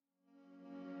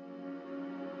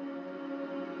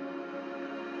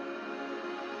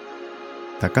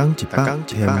逐天一百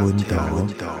天文图，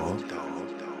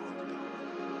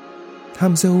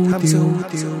探索宇宙。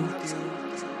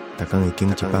逐天会经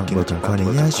一百无同款的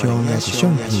影像也是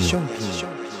相片，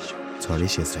带你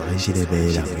熟悉认识个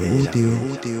迷人的宇宙。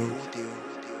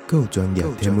还有专业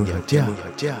天文学者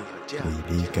为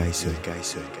你解说。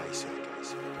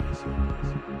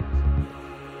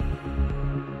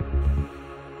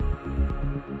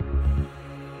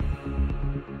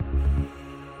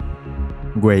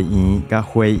月圆甲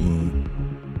火圆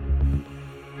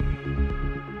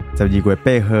，12月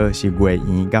8号是月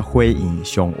圆甲火圆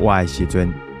上活的时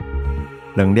阵，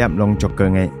两粒拢足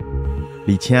光的，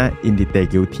而且因伫地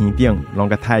球天顶拢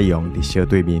甲太阳伫相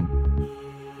对面。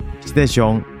实际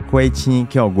上，火星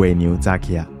去互月亮早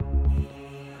起啊！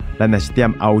咱若是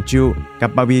踮欧洲甲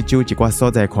北美洲一寡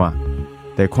所在看，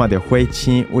就会看到火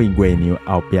星为月亮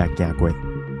后壁行过。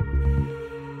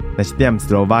若是踮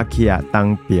斯洛伐克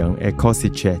东边的科西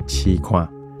切市看，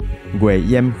月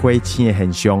掩火星的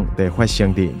现象就会发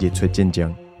生伫日出之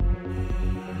前。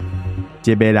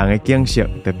这迷人的景色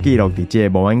就记录伫这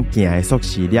无远镜的缩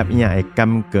时摄影的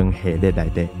感光系列内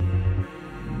底。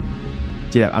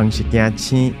这粒红色镜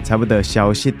星差不多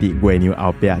消失伫月亮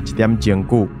后壁1点钟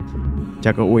久，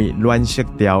才佫为暖色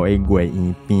调的月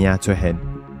圆边仔出现。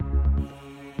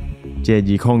这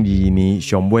2022年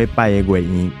上尾摆的月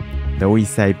圆，就为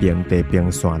西边地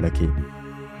平线落去。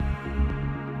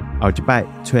后一摆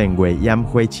出现月掩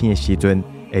火星的时阵，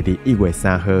会伫1月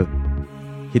3號，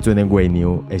迄阵的月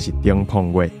亮会是中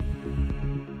碰月。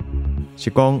是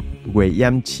讲月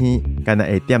掩星，敢若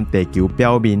会踮地球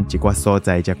表面一寡所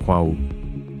在才看有。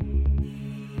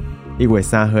1月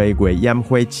3號的月掩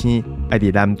火星，爱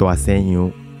伫南大西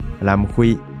洋、南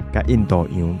非甲印度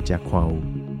洋才看有。